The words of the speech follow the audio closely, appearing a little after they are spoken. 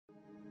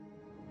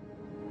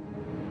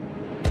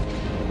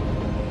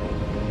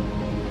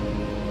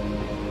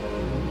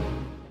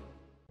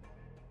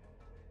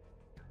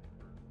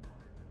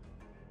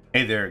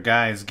Hey there,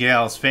 guys,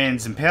 gals,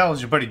 fans, and pals.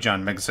 Your buddy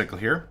John Megacycle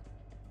here.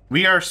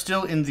 We are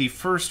still in the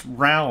first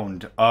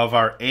round of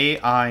our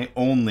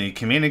AI-only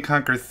Command &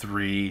 Conquer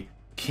 3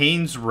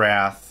 Kane's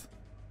Wrath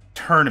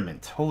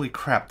tournament. Holy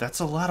crap,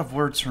 that's a lot of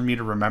words for me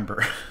to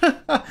remember.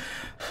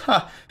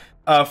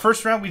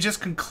 First round we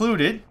just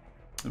concluded.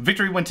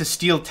 Victory went to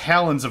Steel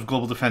Talons of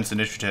Global Defense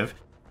Initiative.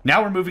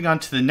 Now we're moving on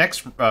to the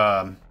next...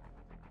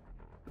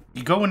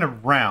 you go in a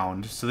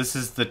round, so this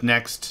is the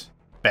next...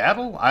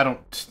 battle? I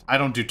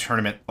don't do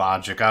tournament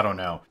logic. I don't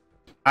know.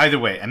 Either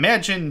way,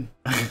 imagine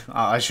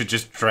I should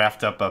just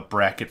draft up a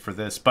bracket for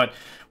this, but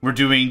we're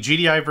doing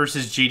GDI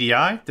versus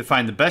GDI to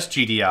find the best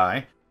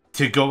GDI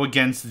to go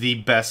against the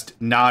best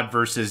Nod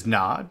versus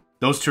Nod.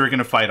 Those two are going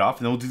to fight off,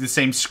 and then we'll do the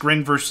same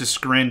Scrin versus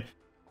Scrin,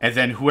 and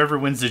then whoever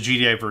wins the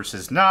GDI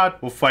versus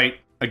Nod will fight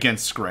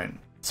against Scrin.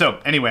 So,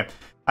 anyway,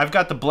 I've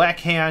got the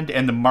Black Hand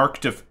and the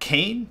Marked of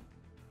Kane.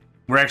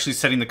 We're actually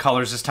setting the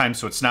colors this time,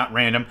 so it's not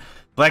random.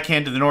 Black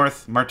Hand to the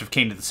north, Marked of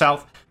Kane to the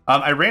south.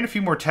 I ran a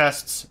few more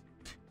tests,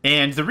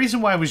 and the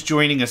reason why I was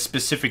joining a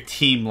specific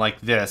team like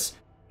this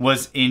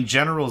was in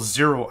General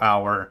 0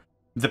 Hour,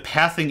 the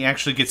pathing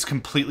actually gets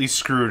completely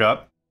screwed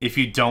up if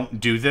you don't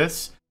do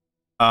this.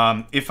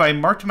 If I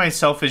marked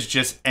myself as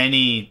just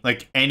any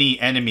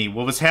enemy,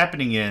 what was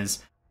happening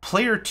is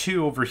player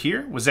 2 over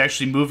here was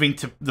actually moving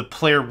to the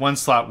player 1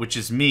 slot, which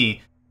is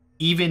me,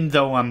 even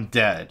though I'm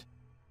dead.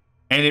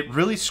 And it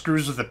really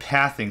screws with the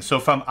pathing. So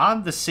if I'm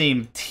on the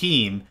same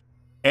team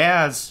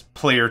as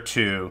player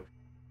 2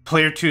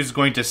 is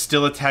going to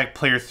still attack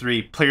player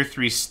 3. Player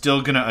 3 is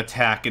still going to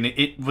attack. And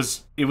it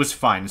was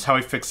fine. It's how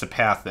I fixed the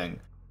pathing.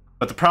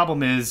 But the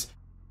problem is,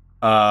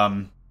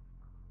 I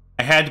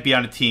had to be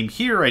on a team.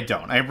 Here I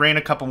don't. I ran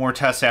a couple more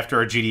tests after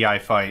our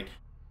GDI fight.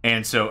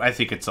 And so I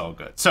think it's all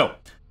good. So,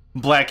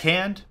 Black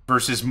Hand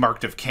versus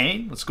Marked of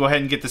Kane. Let's go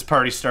ahead and get this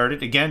party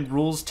started. Again,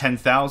 rules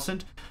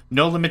 10,000.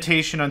 No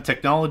limitation on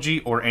technology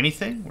or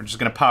anything. We're just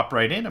going to pop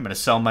right in. I'm going to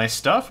sell my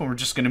stuff, and we're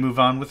just going to move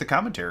on with the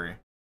commentary.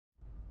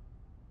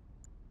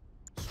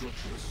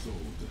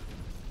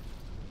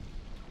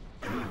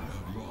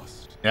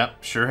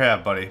 Yep, sure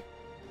have, buddy.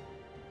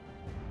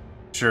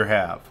 Sure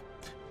have.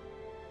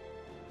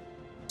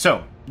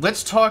 So,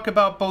 let's talk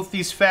about both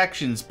these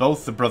factions,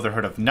 both the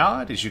Brotherhood of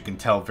Nod, as you can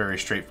tell, very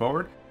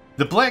straightforward.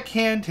 The Black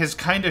Hand has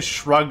kind of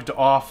shrugged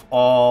off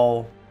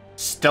all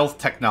stealth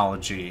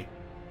technology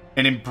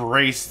and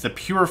embraced the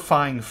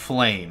purifying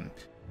flame.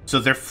 So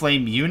their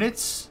flame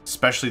units,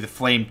 especially the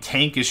flame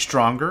tank, is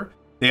stronger.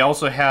 They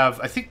also have,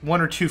 I think, 1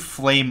 or 2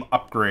 flame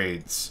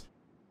upgrades.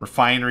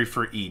 Refinery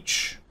for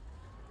each.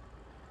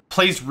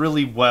 Plays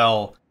really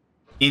well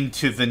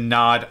into the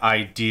Nod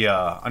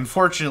idea.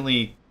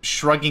 Unfortunately,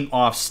 shrugging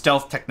off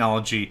stealth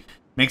technology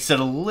makes it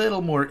a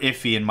little more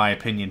iffy in my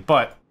opinion,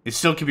 but it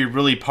still can be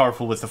really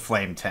powerful with the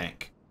flame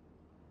tank.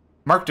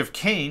 Marked of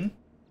Kane,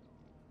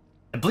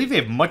 I believe they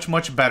have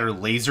much better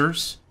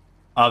lasers.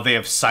 They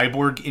have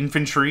cyborg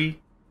infantry.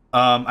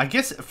 I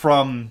guess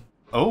from...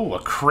 Oh, a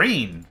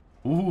crane.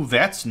 Ooh,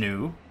 that's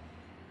new.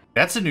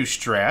 That's a new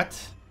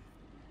strat.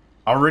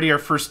 Already our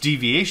first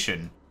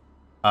deviation.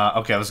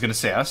 Okay, I was going to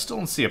say, I still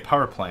don't see a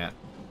power plant.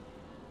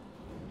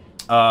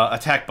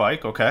 Attack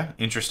bike, okay,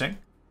 interesting.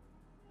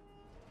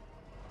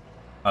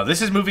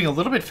 This is moving a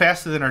little bit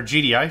faster than our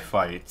GDI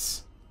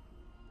fights.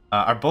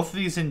 Are both of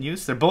these in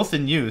use? They're both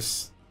in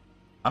use.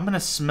 I'm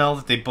gonna smell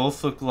that they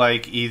both look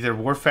like either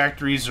war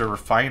factories or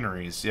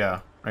refineries.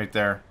 Yeah, right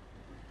there.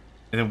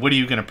 And then what are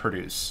you gonna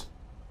produce?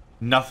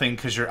 Nothing,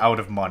 because you're out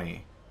of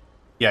money.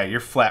 Yeah,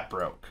 you're flat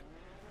broke.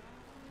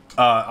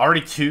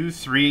 Already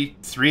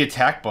 3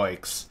 attack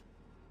bikes.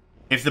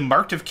 If the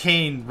Marked of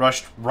Kane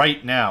rushed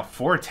right now,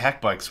 4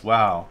 attack bikes,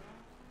 wow.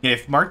 Yeah,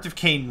 if Marked of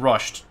Kane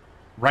rushed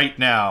right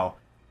now,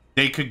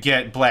 they could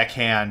get Black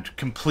Hand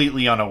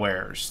completely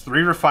unawares.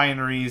 3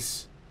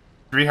 refineries,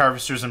 3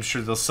 harvesters. I'm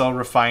sure they'll sell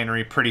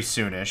refinery pretty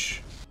soonish.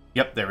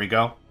 Yep, there we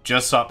go.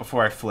 Just saw it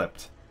before I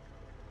flipped.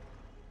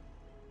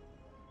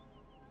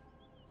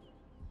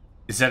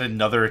 Is that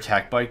another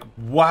attack bike?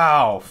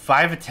 Wow,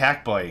 5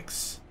 attack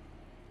bikes.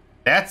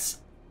 That's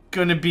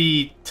gonna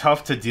be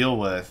tough to deal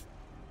with,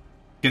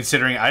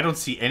 considering I don't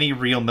see any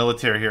real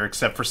military here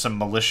except for some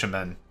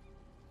militiamen.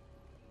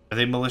 Are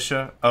they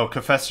militia? Oh,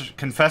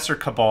 Confessor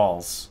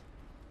Cabals.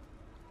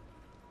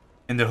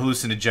 And the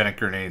hallucinogenic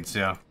grenades,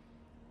 yeah.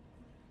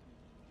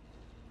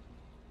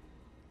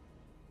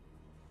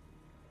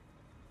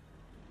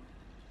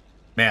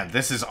 Man,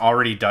 this is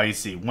already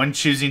dicey. One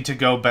choosing to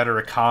go better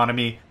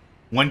economy,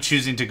 one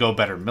choosing to go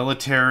better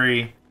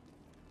military.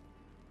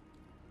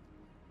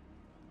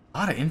 A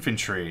lot of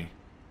infantry.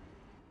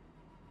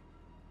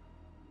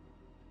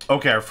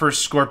 Okay, our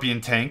first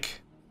Scorpion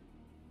tank.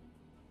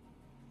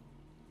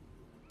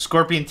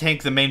 Scorpion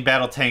tank, the main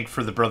battle tank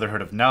for the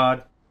Brotherhood of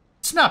Nod.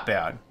 It's not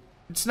bad.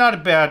 It's not a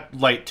bad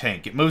light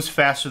tank. It moves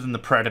faster than the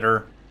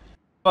Predator,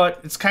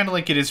 but it's kind of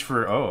like it is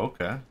for... Oh,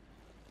 okay.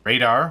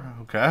 Radar,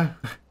 okay.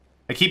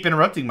 I keep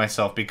interrupting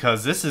myself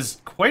because this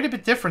is quite a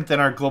bit different than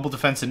our Global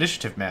Defense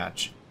Initiative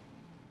match.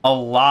 A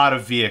lot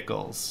of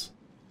vehicles.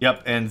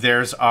 Yep, and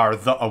there's our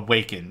The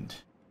Awakened.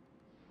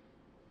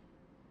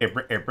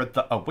 Ibra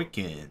the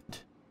Awakened.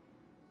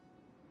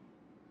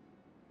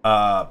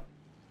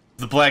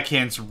 The Black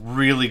Hand's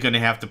really going to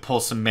have to pull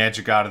some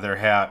magic out of their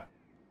hat.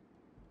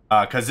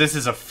 Because this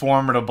is a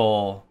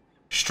formidable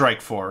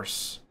strike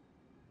force.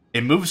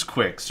 It moves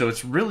quick, so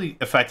it's really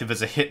effective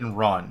as a hit and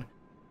run.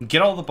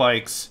 Get all the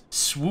bikes,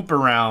 swoop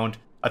around,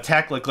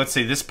 attack, like, let's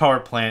say, this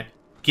power plant,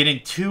 getting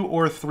 2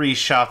 or 3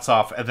 shots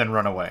off, and then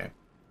run away.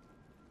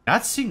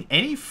 Not seeing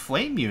any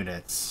flame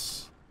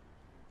units.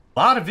 A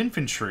lot of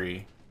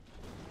infantry.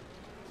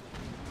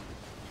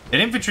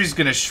 And infantry's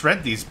going to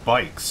shred these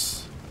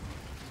bikes.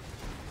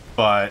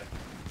 But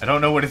I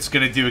don't know what it's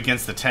going to do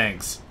against the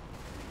tanks.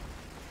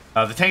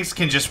 The tanks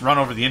can just run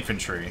over the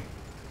infantry.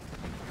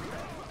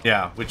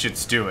 Yeah, which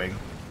it's doing.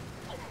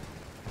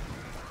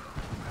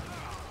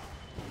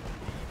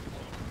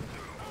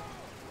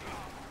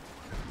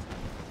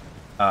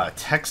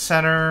 Tech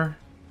center.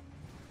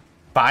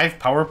 5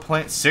 power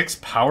plants, 6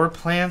 power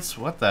plants?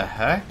 What the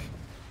heck?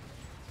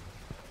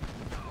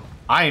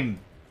 I'm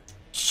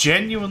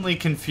genuinely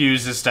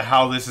confused as to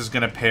how this is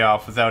going to pay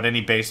off without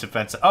any base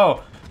defense.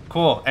 Oh,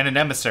 cool. And an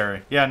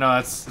emissary. Yeah, no,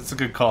 that's a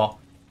good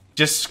call.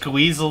 Just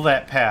squeezle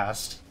that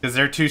past, because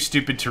they're too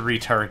stupid to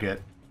retarget.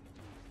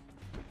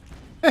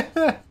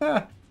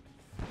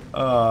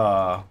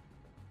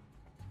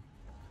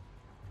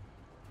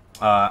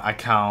 I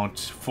count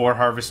 4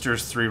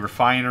 harvesters, 3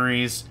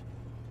 refineries.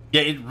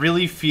 Yeah, it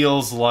really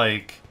feels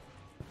like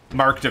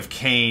Marked of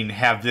Kane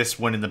have this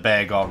one in the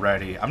bag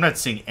already. I'm not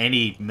seeing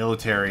any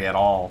military at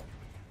all.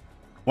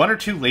 1 or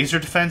 2 laser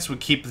defense would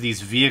keep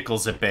these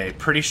vehicles at bay.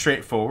 Pretty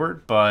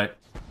straightforward, but...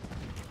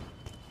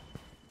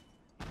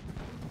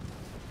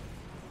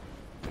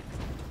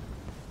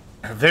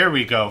 There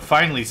we go.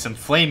 Finally, some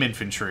flame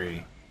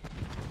infantry.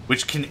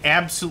 Which can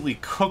absolutely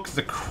cook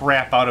the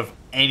crap out of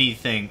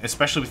anything,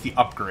 especially with the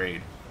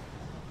upgrade.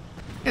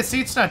 Yeah,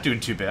 see, it's not doing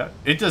too bad.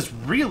 It does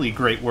really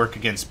great work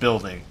against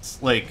buildings.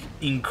 Like,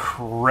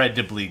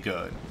 incredibly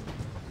good.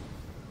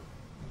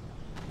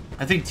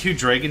 I think 2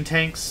 dragon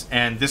tanks,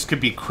 and this could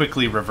be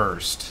quickly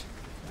reversed.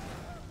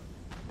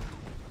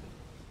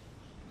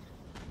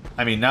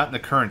 I mean, not in the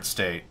current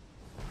state.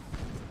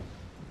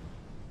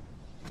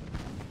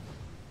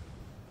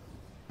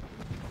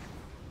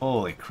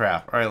 Holy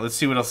crap. Alright, let's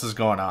see what else is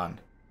going on.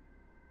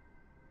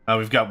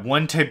 We've got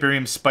 1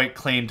 Tiberium Spike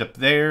claimed up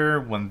there,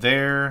 1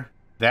 there.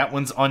 That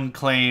one's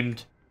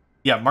unclaimed.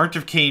 Yeah, Marked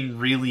of Kane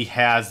really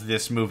has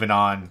this moving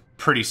on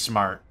pretty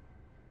smart.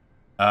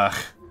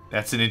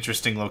 That's an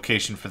interesting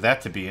location for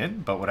that to be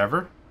in, but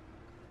whatever.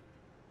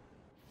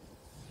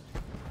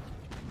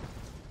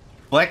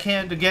 Black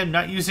Hand, again,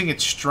 not using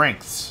its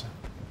strengths.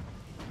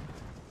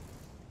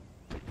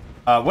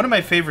 One of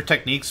my favorite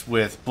techniques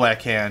with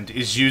Black Hand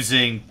is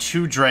using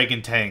 2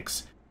 dragon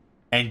tanks,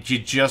 and you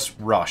just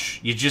rush.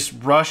 You just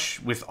rush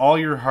with all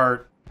your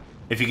heart.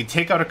 If you can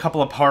take out a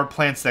couple of power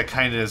plants, that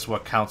kind of is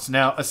what counts.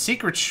 Now, a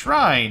secret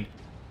shrine,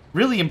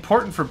 really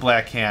important for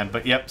Black Hand,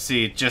 but yep,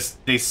 see,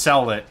 they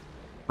sell it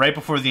right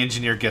before the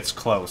engineer gets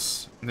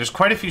close. And there's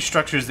quite a few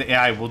structures the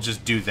AI will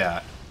just do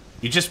that.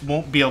 You just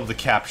won't be able to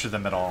capture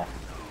them at all.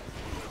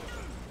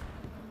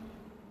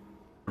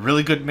 A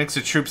really good mix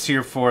of troops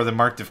here for the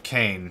Marked of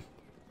Kane.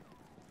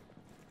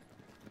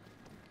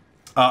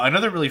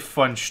 Another really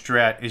fun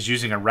strat is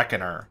using a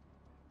Reckoner.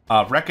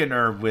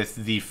 Reckoner with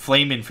the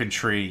flame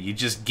infantry. You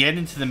just get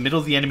into the middle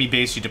of the enemy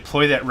base, you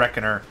deploy that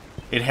Reckoner.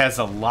 It has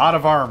a lot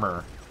of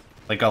armor.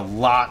 Like a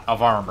lot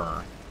of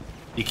armor.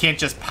 You can't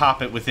just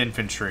pop it with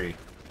infantry.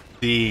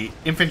 The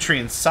infantry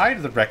inside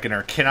of the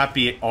Reckoner cannot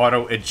be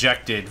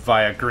auto-ejected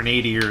via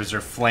grenadiers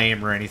or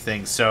flame or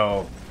anything,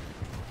 so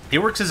it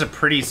works as a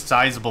pretty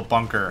sizable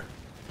bunker.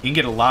 You can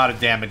get a lot of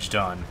damage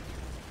done.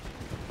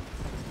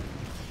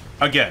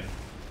 Again,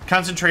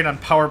 concentrate on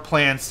power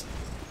plants,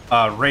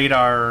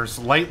 radars,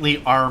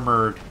 lightly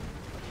armored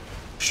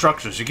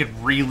structures. You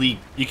can really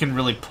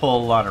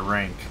pull a lot of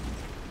rank.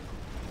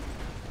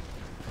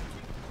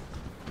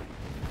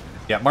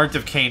 Yeah, Marked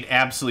of Kane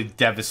absolutely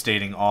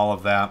devastating all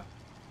of that.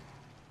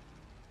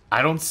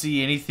 I don't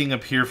see anything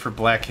up here for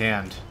Black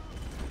Hand.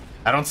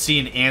 I don't see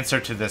an answer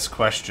to this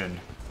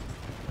question.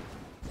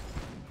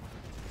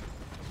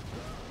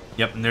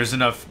 Yep, and there's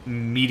enough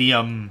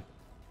medium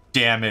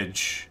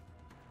damage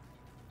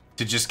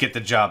to just get the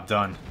job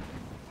done.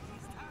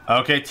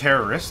 Okay,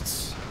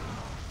 terrorists.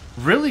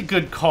 Really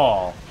good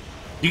call.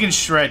 You can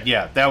shred,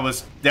 yeah, that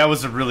was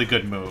a really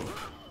good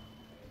move.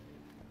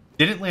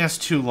 Didn't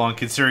last too long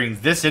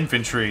considering this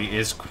infantry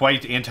is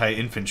quite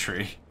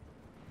anti-infantry.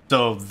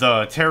 So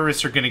the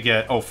terrorists are gonna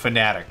get, oh,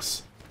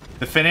 fanatics.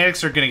 The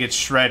fanatics are gonna get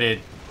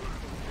shredded,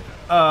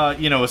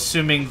 you know,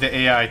 assuming the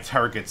AI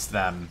targets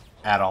them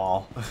at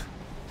all.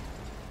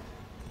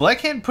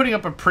 Black Hand putting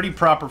up a pretty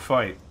proper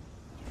fight.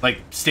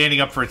 Like, standing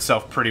up for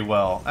itself pretty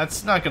well.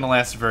 That's not gonna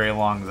last very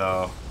long,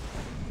 though.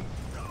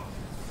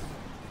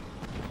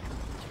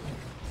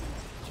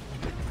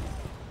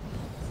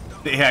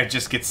 The AI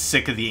just gets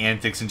sick of the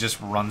antics and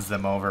just runs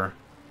them over.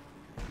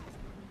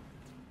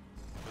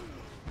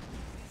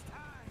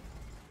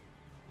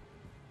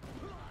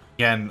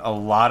 Again, a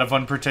lot of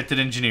unprotected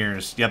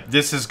engineers. Yep,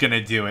 this is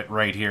gonna do it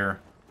right here.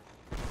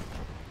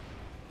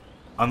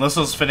 Unless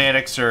those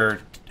fanatics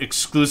are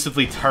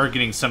exclusively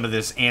targeting some of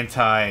this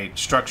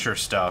anti-structure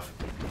stuff.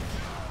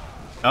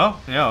 Oh,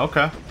 yeah,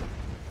 okay.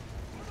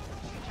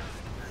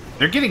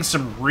 They're getting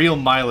some real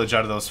mileage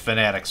out of those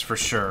fanatics, for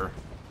sure.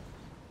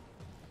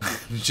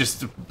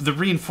 Just, the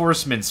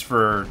reinforcements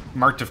for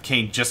Marked of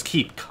Kane just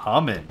keep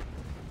coming.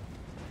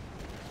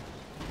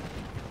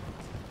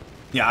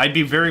 Yeah, I'd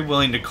be very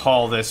willing to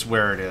call this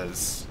where it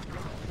is.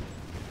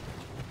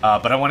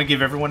 But I want to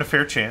give everyone a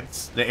fair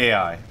chance. The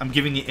AI. I'm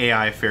giving the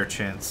AI a fair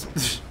chance.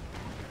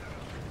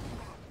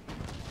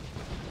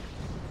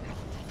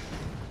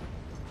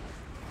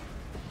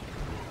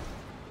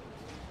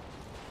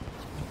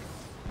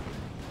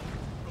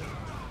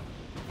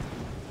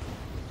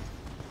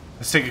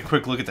 Let's take a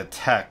quick look at the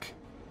tech.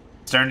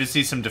 Starting to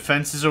see some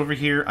defenses over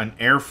here on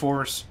Air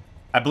Force.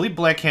 I believe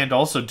Black Hand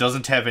also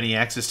doesn't have any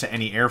access to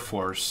any Air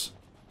Force.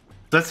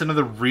 That's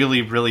another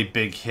really, really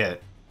big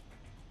hit.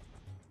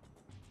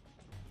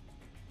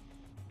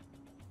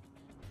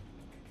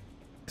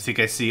 I think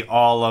I see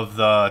all of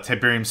the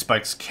Tiberium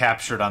spikes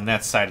captured on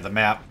that side of the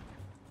map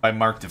by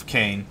Marked of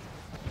Kane.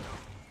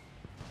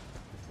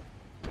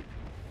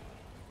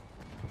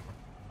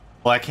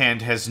 Black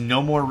Hand has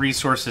no more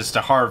resources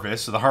to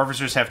harvest, so the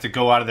harvesters have to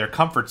go out of their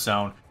comfort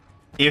zone.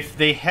 If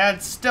they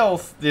had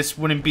stealth, this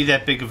wouldn't be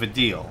that big of a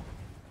deal.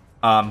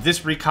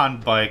 This recon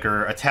bike,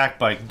 or attack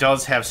bike,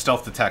 does have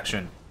stealth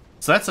detection.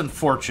 So that's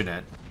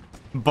unfortunate.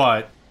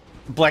 But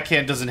Black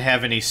Hand doesn't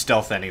have any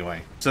stealth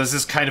anyway. So this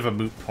is kind of a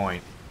moot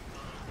point.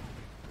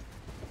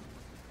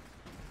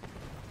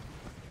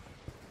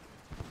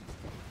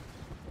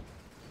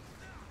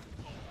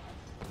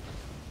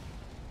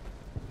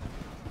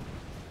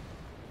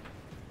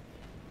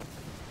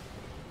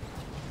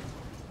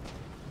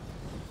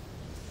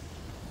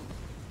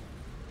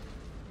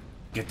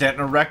 Get that in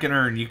a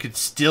Reckoner, and you could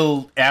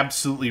still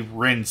absolutely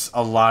rinse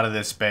a lot of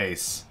this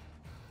base.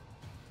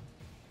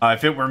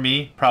 If it were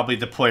me, probably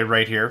deploy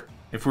right here.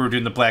 If we were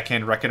doing the Black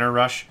Hand Reckoner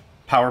rush.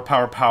 Power,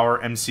 power, power,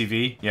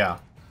 MCV. Yeah.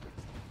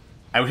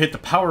 I would hit the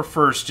power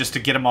first just to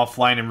get him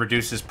offline and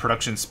reduce his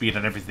production speed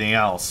on everything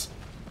else.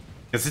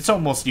 Because it's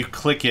almost, you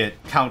click it,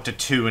 count to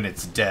 2, and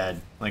it's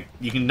dead. Like,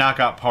 you can knock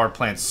out power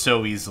plants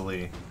so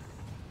easily.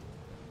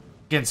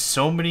 Again,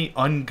 so many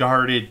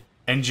unguarded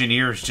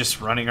engineers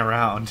just running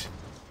around.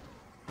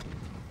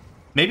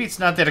 Maybe it's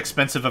not that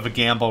expensive of a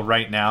gamble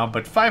right now,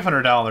 but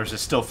 $500 is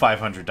still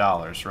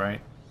 $500, right?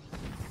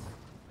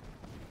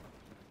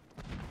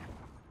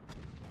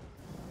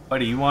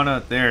 Buddy, you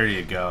wanna... There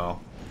you go.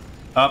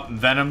 Up,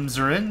 Venoms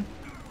are in.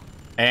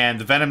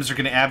 And the Venoms are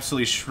gonna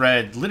absolutely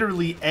shred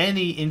literally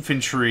any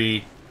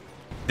infantry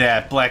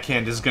that Black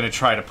Hand is gonna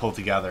try to pull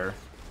together.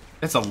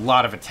 That's a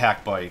lot of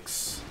attack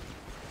bikes.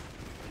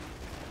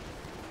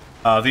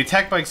 The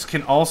attack bikes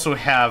can also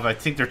have, I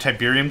think they're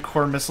Tiberium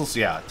core missiles.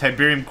 Yeah,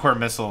 Tiberium core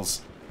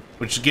missiles,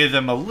 which give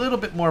them a little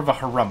bit more of a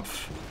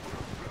harumph.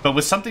 But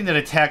with something that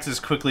attacks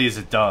as quickly as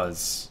it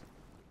does,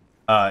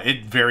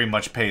 it very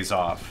much pays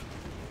off.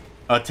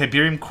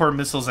 Tiberium core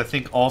missiles, I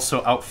think,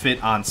 also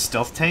outfit on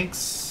stealth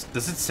tanks.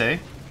 Does it say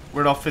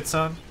where it all fits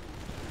on?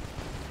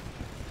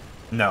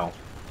 No.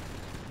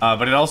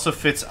 But it also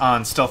fits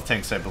on stealth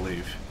tanks, I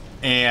believe.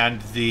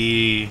 And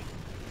the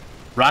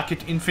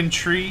rocket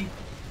infantry,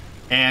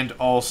 and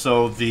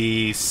also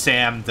the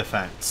SAM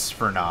defense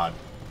for Nod.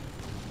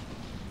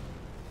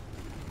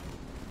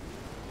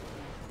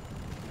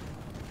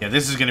 Yeah,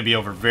 this is going to be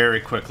over very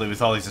quickly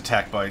with all these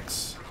attack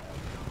bikes.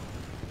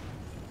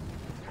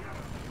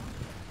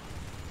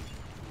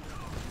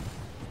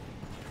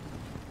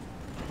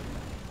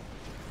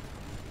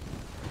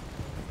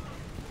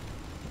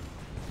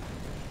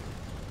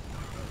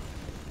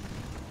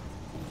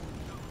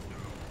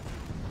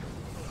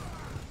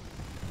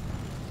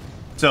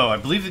 So, I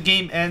believe the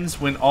game ends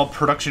when all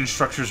production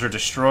structures are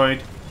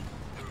destroyed.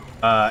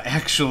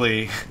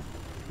 Actually,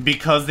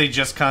 because they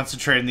just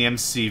concentrated in the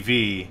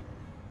MCV,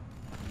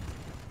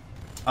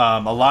 a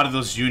lot of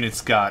those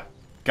units got.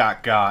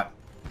 What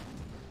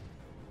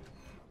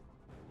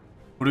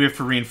do we have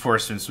for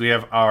reinforcements? We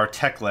have our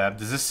tech lab.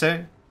 Does this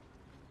say?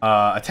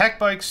 Attack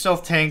bikes,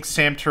 stealth tanks,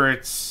 SAM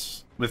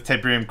turrets with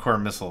Tiberium core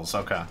missiles.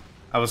 Okay.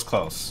 I was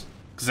close.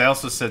 Because I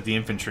also said the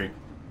infantry.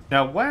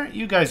 Now, why aren't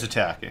you guys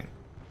attacking?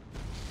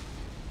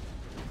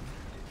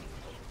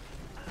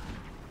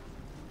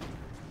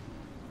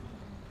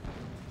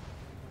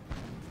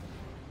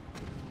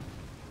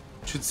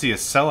 Should see a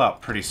sellout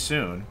pretty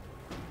soon.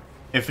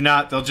 If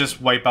not, they'll just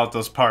wipe out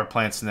those power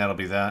plants and that'll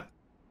be that.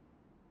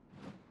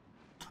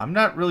 I'm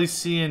not really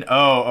seeing...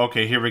 Oh,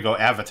 okay, here we go.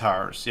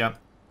 Avatars, yep.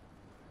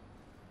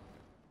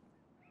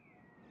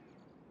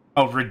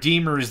 Oh,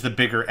 Redeemer is the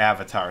bigger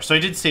avatar. So I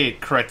did say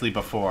it correctly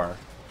before.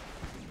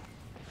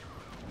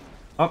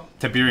 Oh,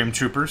 Tiberium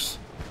troopers.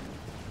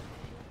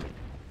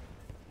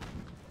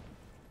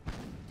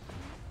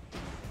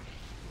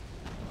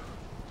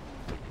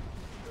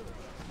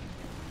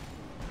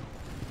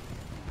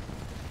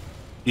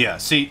 Yeah,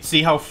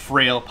 see how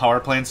frail power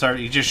plants are?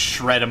 You just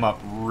shred them up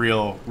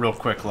real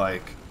quick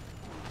like.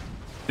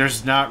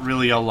 There's not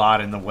really a lot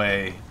in the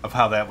way of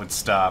how that would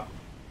stop.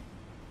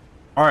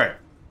 Alright.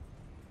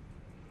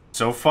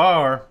 So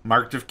far,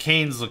 Mark of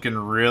Kane's looking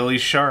really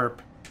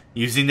sharp.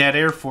 Using that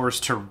Air Force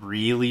to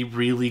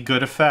really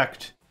good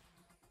effect.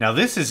 Now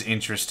this is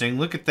interesting.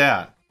 Look at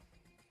that.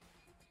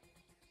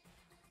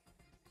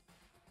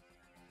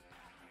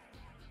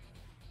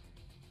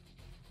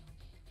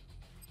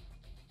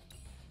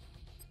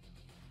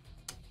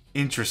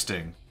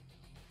 Interesting.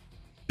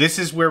 This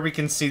is where we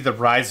can see the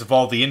rise of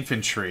all the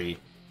infantry.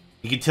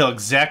 You can tell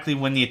exactly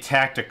when the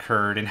attack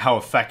occurred and how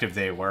effective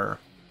they were.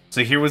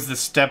 So here was the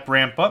step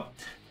ramp up.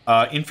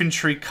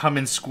 Infantry come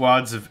in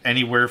squads of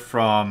anywhere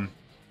from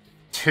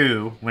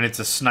 2 when it's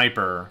a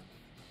sniper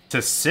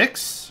to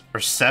 6 or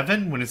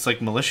 7 when it's like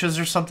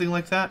militias or something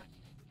like that.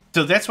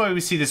 So that's why we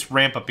see this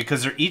ramp up,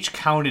 because they're each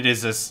counted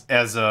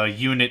as a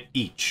unit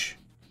each.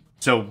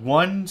 So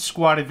 1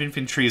 squad of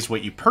infantry is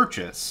what you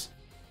purchase.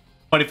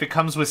 But if it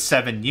comes with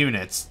 7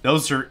 units,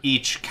 those are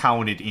each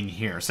counted in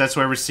here. So that's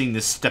why we're seeing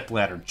this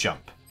stepladder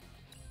jump.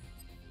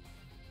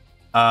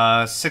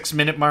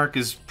 6-minute mark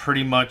is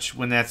pretty much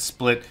when that's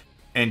split.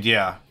 And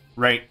yeah,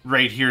 right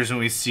here is when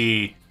we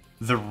see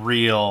the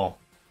real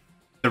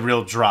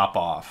drop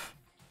off.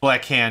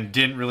 Black Hand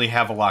didn't really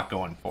have a lot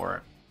going for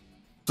it.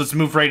 So let's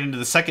move right into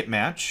the second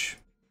match.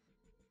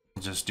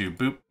 We'll just do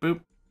boop,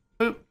 boop,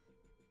 boop.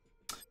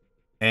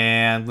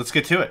 And let's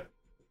get to it.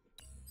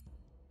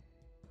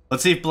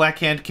 Let's see if Black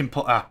Hand can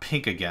pull... Ah,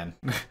 pink again.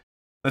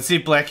 Let's see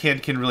if Black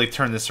Hand can really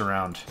turn this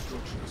around.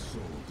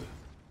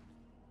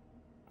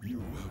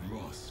 You have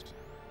lost.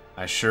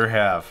 I sure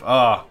have.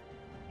 Oh,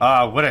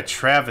 what a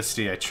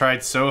travesty. I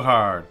tried so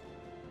hard.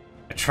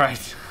 I tried...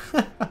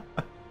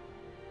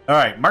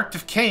 Alright, Mark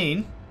of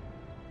Kane.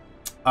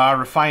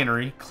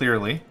 Refinery,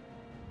 clearly.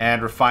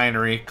 And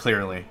Refinery,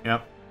 clearly.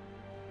 Yep.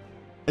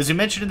 As we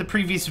mentioned in the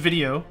previous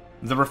video,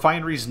 the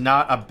Refinery is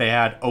not a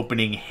bad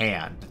opening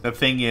hand. The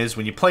thing is,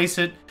 when you place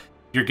it,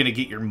 you're going to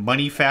get your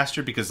money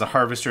faster because the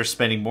Harvester is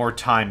spending more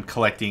time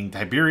collecting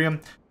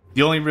Tiberium.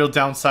 The only real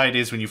downside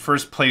is when you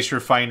first place your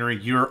Refinery,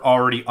 you're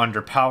already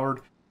underpowered.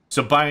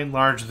 So by and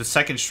large, the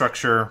second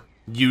structure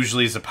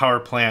usually is a power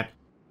plant,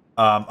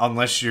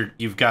 unless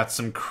you've got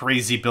some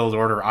crazy build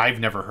order I've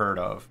never heard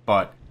of.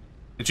 But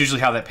it's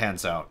usually how that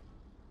pans out.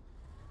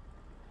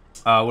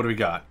 What do we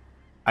got?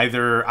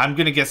 Either, I'm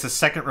going to guess a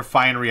second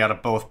Refinery out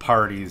of both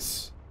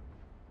parties.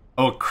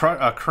 Oh,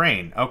 a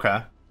crane.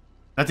 Okay.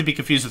 Not to be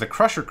confused with a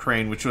crusher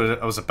crane, which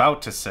I was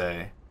about to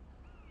say.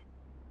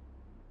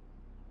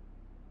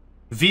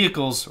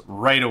 Vehicles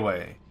right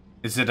away.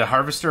 Is it a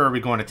harvester or are we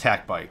going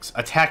attack bikes?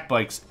 Attack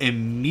bikes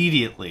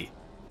immediately.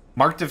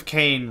 Mark of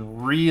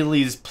Kane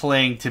really is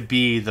playing to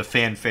be the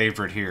fan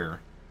favorite here.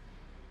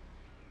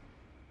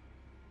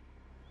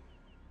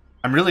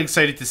 I'm really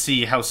excited to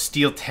see how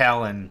Steel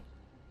Talon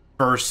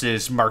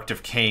versus Mark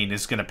of Kane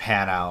is going to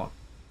pan out.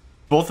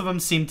 Both of them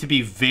seem to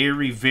be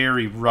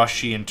very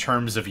rushy in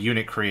terms of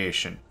unit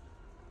creation.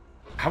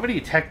 How many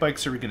attack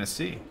bikes are we going to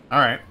see?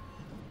 Alright.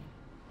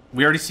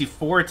 We already see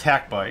 4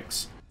 attack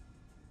bikes.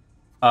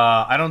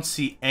 I don't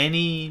see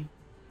any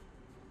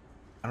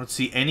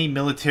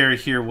military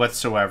here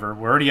whatsoever.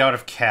 We're already out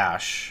of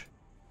cash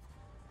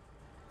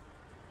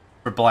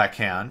for Black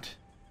Hand,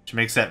 which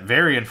makes that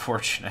very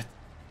unfortunate.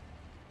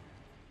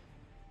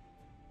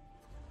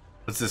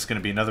 What's this going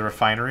to be? Another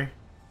refinery?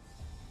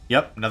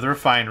 Yep, another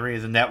refinery.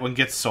 Then that one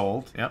gets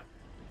sold. Yep.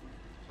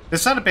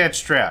 It's not a bad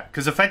strat,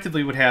 because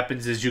effectively what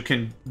happens is you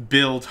can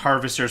build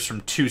harvesters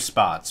from 2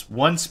 spots.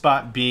 One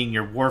spot being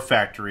your war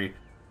factory,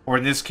 or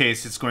in this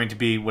case, it's going to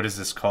be, what is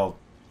this called?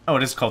 Oh,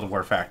 it is called a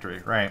war factory,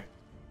 right.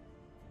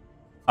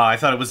 I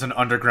thought it was an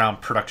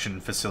underground production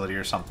facility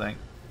or something.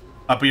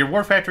 But your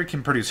war factory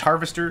can produce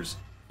harvesters.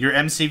 Your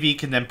MCV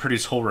can then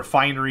produce whole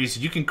refineries.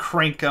 You can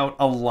crank out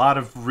a lot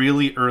of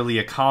really early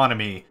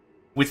economy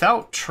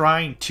without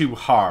trying too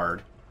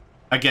hard.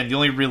 Again, the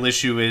only real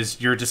issue is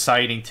you're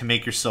deciding to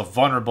make yourself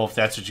vulnerable if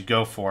that's what you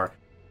go for.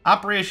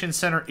 Operations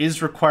Center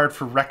is required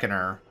for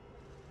Reckoner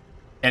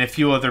and a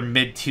few other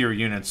mid-tier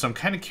units, so I'm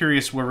kind of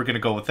curious where we're going to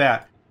go with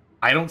that.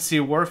 I don't see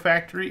a war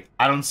factory.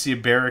 I don't see a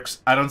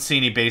barracks. I don't see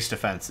any base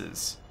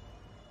defenses.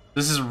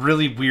 This is a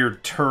really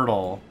weird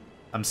turtle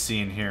I'm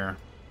seeing here.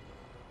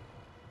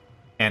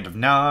 Hand of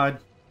Nod.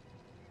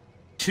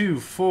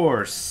 2,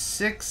 4,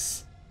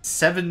 6,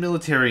 7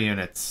 military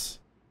units.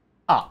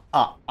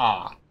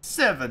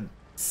 7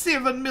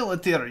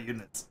 military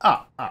units.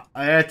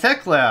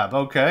 Tech lab,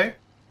 okay.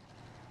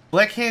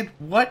 Black Hand,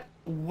 what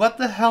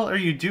the hell are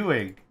you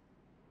doing?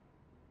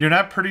 You're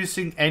not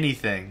producing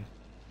anything.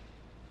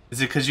 Is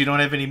it because you don't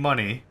have any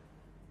money?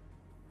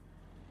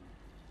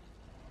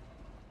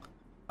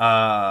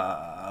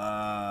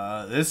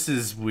 This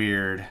is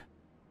weird.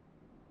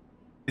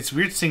 It's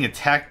weird seeing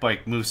attack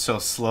bike move so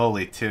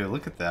slowly too.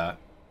 Look at that.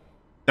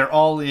 They're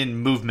all in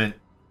movement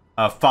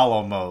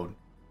follow mode.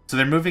 So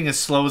they're moving as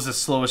slow as the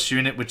slowest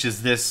unit, which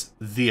is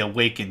the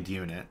awakened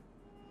unit.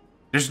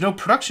 There's no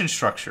production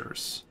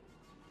structures.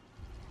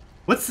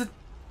 What's the...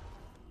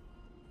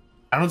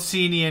 I don't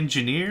see any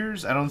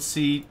engineers. I don't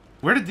see...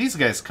 Where did these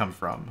guys come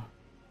from?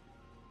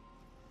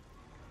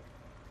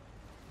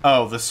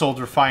 Oh, the Sold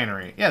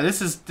Refinery. Yeah,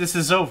 this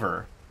is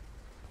over.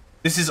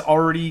 This is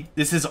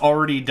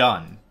already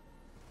done.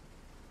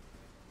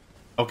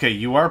 Okay,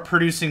 you are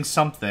producing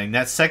something.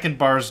 That second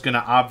bar is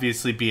gonna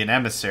obviously be an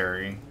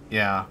emissary.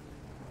 Yeah.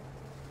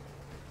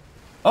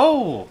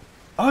 Oh!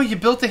 Oh, you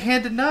built a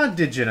hand and nod,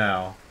 did you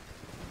now?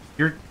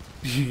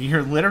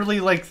 You're literally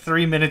like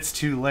 3 minutes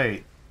too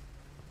late.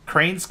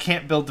 Cranes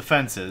can't build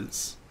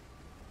defenses.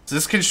 So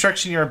this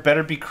construction yard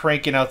better be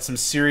cranking out some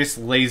serious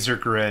laser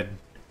grid,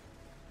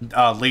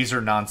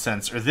 laser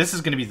nonsense, or this is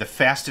going to be the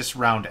fastest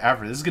round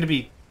ever. This is going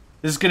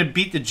to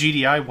beat the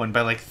GDI one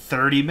by like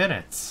 30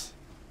 minutes.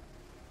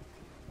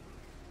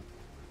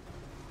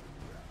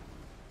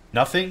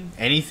 Nothing?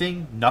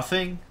 Anything?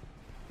 Nothing?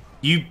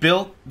 You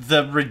built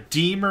the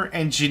Redeemer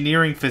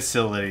engineering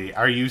facility.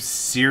 Are you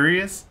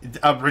serious?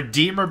 A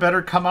Redeemer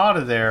better come out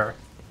of there,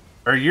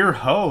 or you're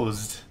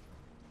hosed.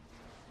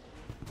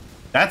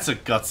 That's a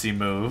gutsy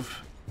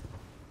move.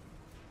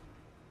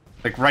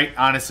 Like,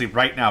 honestly,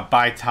 right now,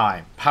 buy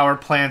time. Power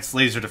plants,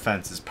 laser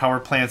defenses. Power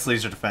plants,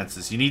 laser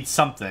defenses. You need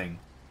something.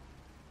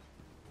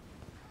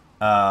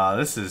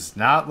 This is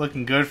not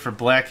looking good for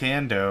Black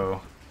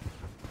Hando.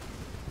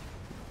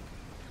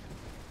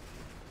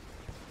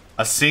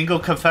 A single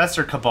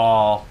Confessor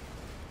Cabal.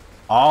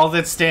 All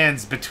that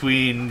stands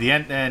between the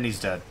end and he's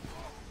dead.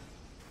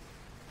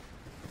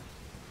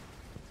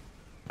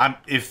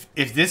 If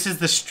this is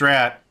the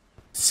strat,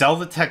 sell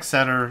the tech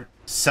center,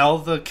 sell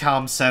the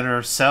comm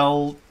center,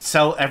 sell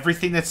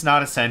everything that's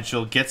not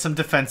essential, get some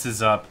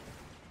defenses up,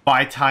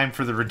 buy time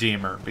for the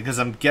Redeemer, because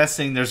I'm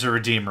guessing there's a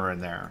Redeemer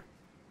in there.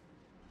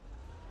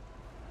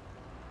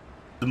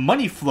 The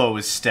money flow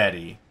is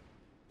steady.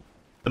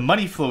 The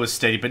money flow is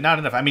steady, but not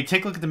enough. I mean,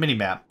 take a look at the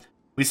minimap.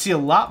 We see a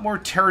lot more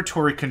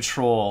territory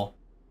control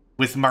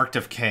with Marked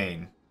of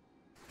Kane.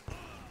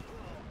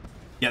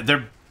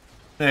 Yeah,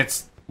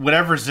 it's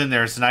whatever's in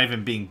there is not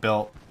even being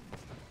built.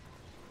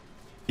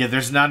 Yeah,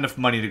 there's not enough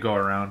money to go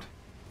around.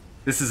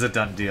 This is a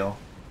done deal.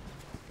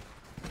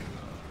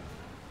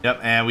 Yep,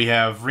 and we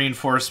have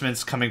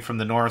reinforcements coming from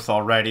the north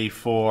already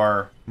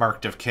for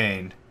Marked of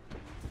Kane.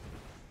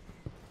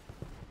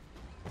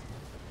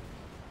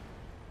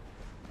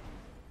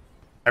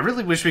 I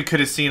really wish we could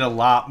have seen a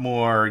lot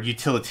more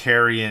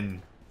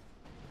utilitarian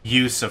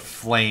use of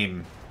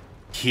flame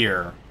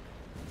here.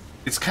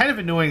 It's kind of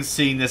annoying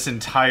seeing this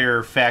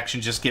entire faction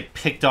just get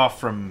picked off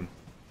from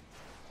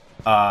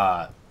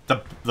the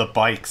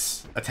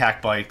bikes,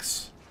 attack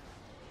bikes.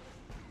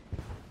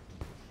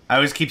 I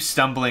always keep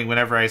stumbling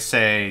whenever I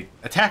say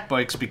attack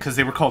bikes because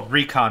they were called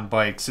recon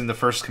bikes in the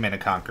first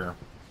Command & Conquer.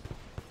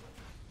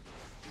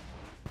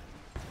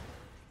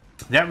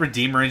 That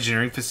Redeemer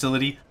engineering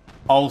facility,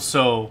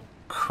 also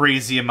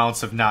crazy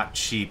amounts of not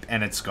cheap,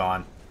 and it's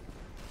gone.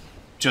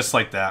 Just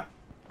like that.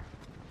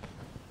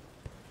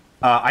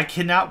 I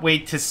cannot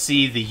wait to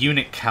see the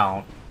unit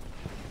count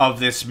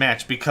of this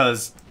match,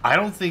 because I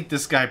don't think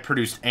this guy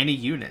produced any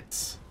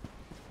units,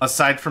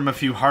 aside from a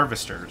few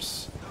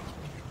harvesters.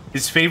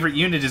 His favorite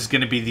unit is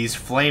going to be these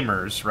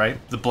flamers, right?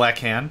 The Black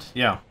Hand?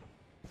 Yeah.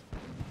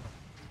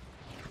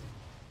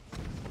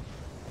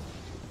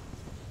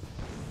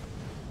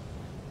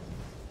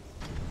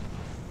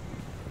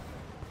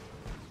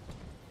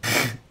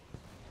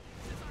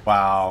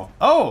 Wow.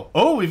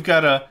 Oh, we've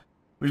got a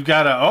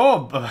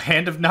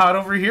hand of nod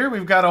over here.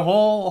 We've got a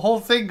whole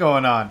thing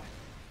going on.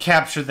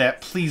 Capture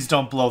that. Please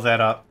don't blow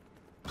that up.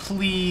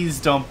 Please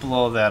don't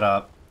blow that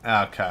up.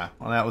 Okay.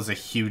 Well, that was a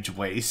huge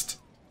waste.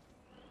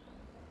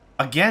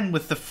 Again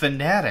with the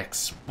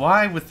Fanatics.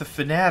 Why with the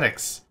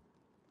Fanatics?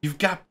 You've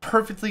got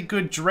perfectly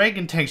good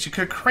Dragon tanks. You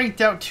could have cranked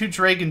out 2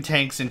 Dragon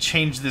tanks and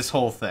changed this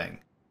whole thing.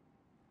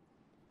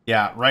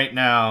 Yeah, right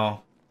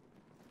now.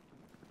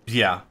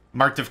 Yeah.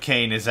 Marked of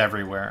Kane is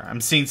everywhere.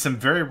 I'm seeing some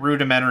very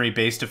rudimentary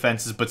base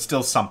defenses, but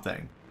still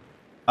something.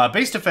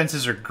 Base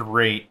defenses are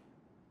great,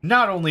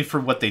 not only for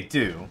what they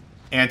do,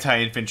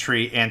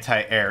 anti-infantry,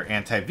 anti-air,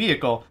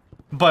 anti-vehicle,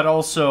 but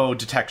also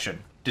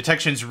detection.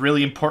 Detection is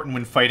really important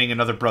when fighting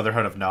another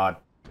Brotherhood of Nod.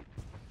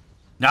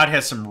 Nod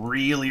has some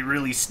really,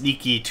 really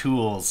sneaky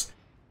tools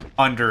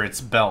under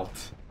its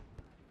belt.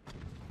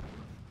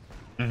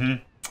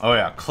 Oh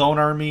yeah, Clone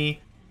Army,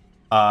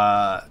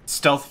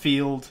 Stealth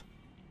Field,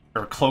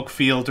 or Cloak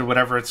Field, or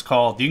whatever it's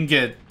called. You can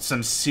get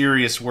some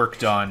serious work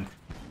done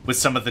with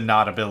some of the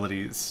Nod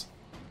abilities.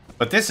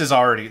 But this is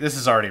already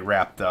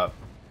wrapped up.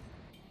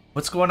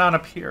 What's going on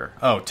up here?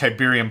 Oh,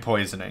 Tiberium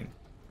poisoning.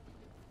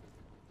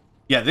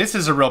 Yeah, this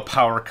is a real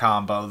power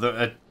combo.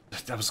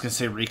 I was gonna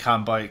say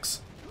recon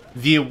bikes.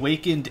 The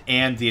Awakened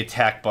and the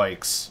attack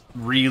bikes.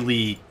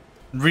 Really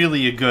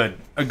a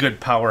good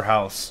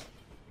powerhouse.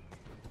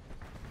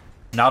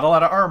 Not a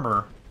lot of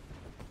armor.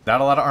 Not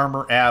a lot of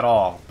armor at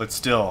all, but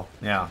still,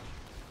 yeah.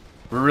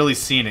 We're really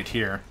seeing it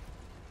here.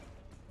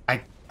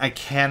 I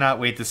cannot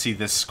wait to see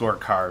this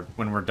scorecard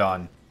when we're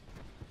done.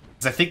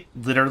 Because I think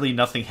literally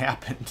nothing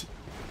happened.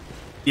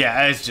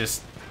 Yeah, it's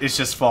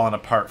just falling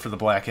apart for the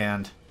Black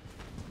Hand.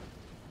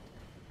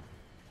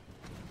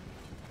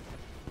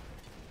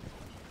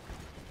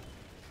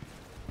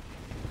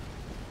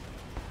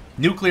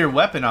 Nuclear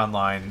weapon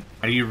online.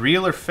 Are you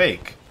real or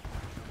fake?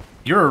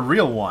 You're a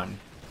real one.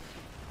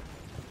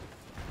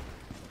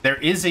 There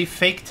is a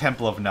fake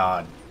Temple of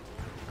Nod.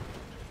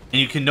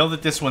 And you can know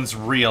that this one's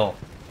real,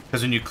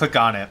 because when you click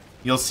on it,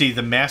 you'll see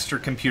the master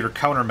computer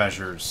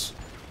countermeasures.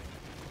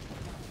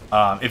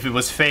 If it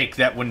was fake,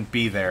 that wouldn't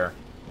be there.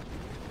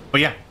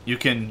 But yeah, you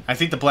can... I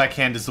think the Black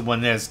Hand is the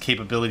one that has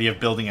capability of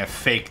building a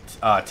fake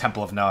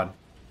Temple of Nod.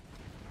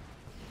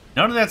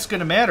 None of that's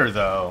going to matter,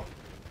 though.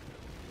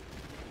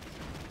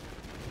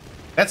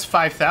 That's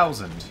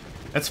 $5,000.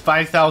 That's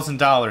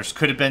 $5,000.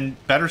 Could have been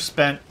better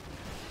spent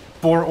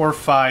 4 or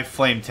 5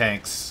 flame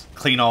tanks.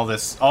 Clean all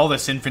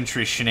this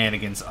infantry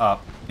shenanigans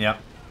up.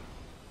 Yep.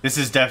 This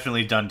is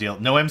definitely a done deal.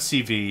 No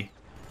MCV.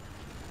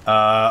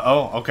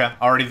 Oh, okay.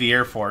 Already the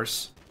Air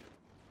Force.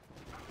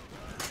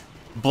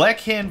 Black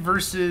Hand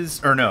versus...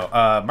 Or no,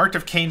 Marked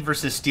of Kane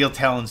versus Steel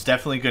Talon's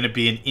definitely going to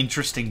be an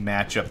interesting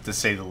matchup, to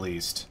say the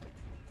least.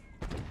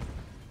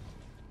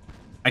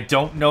 I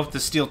don't know if the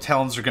Steel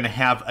Talons are going to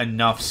have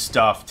enough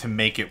stuff to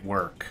make it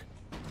work.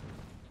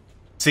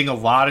 Seeing a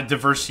lot of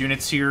diverse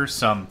units here.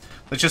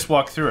 Let's just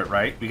walk through it,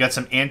 right? We got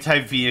some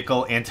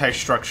anti-vehicle,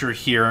 anti-structure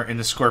here in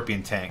the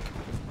Scorpion tank.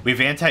 We have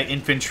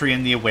anti-infantry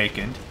in the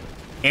Awakened.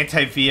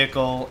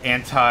 Anti-vehicle,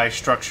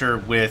 anti-structure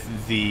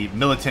with the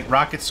Militant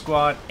Rocket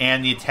Squad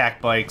and the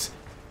attack bikes.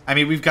 I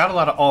mean, we've got a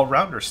lot of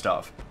all-rounder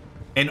stuff.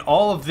 And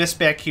all of this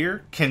back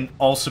here can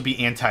also be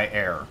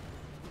anti-air.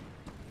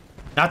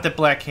 Not that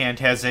Black Hand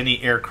has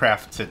any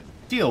aircraft to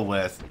deal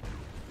with,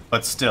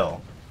 but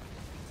still.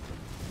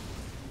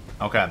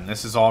 Okay,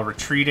 this is all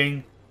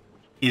retreating.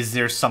 Is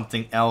there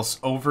something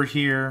else over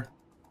here?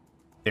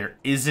 There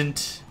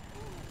isn't.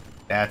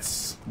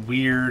 That's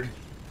weird.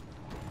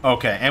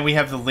 Okay, and we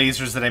have the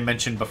lasers that I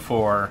mentioned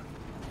before.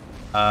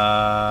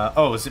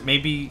 Oh, is it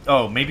maybe...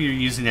 Oh, maybe you're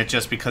using it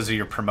just because of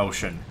your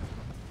promotion.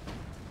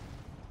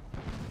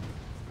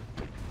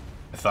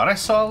 I thought I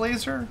saw a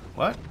laser?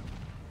 What?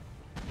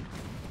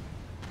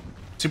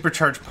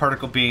 Supercharged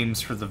particle beams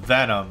for the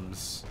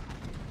Venoms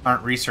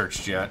aren't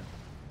researched yet.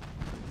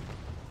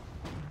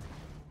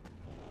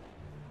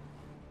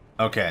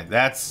 Okay,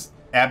 that's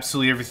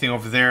absolutely everything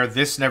over there.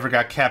 This never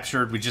got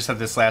captured. We just have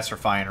this last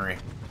refinery.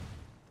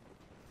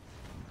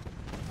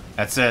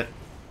 That's it.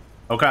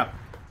 Okay.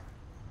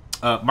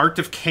 Marked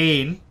of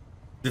Kane,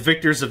 the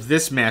victors of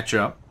this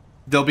matchup,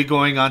 they'll be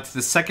going on to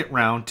the second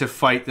round to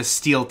fight the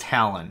Steel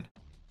Talon.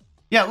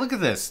 Yeah, look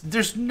at this.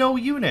 There's no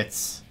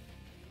units.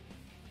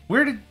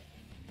 Where did...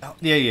 Oh,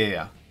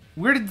 yeah.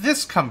 Where did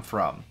this come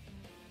from?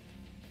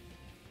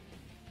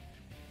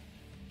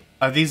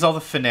 Are these all the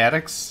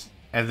fanatics?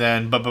 And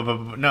then...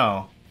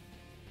 No.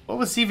 What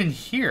was even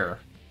here?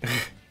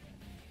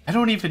 I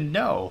don't even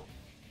know.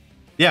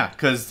 Yeah,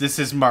 because this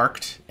is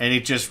marked, and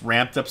it just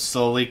ramped up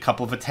slowly.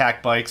 Couple of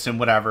attack bikes and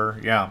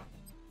whatever. Yeah.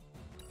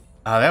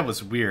 That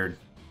was weird.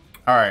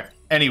 Alright,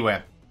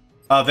 anyway.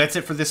 That's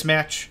it for this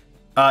match.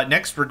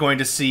 Next, we're going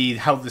to see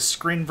how the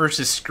screen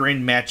versus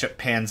screen matchup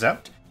pans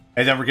out.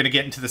 And then we're going to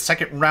get into the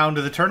second round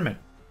of the tournament.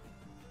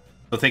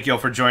 So thank you all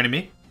for joining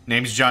me.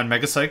 Name's John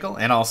Megacycle,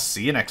 and I'll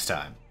see you next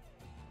time.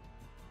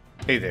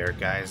 Hey there,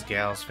 guys,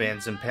 gals,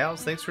 fans, and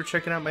pals. Thanks for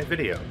checking out my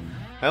video.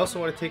 I also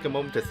want to take a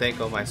moment to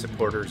thank all my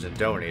supporters and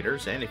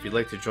donators, and if you'd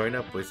like to join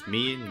up with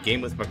me and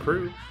game with my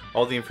crew,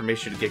 all the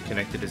information to get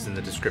connected is in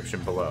the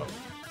description below.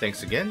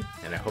 Thanks again,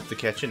 and I hope to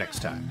catch you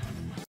next time.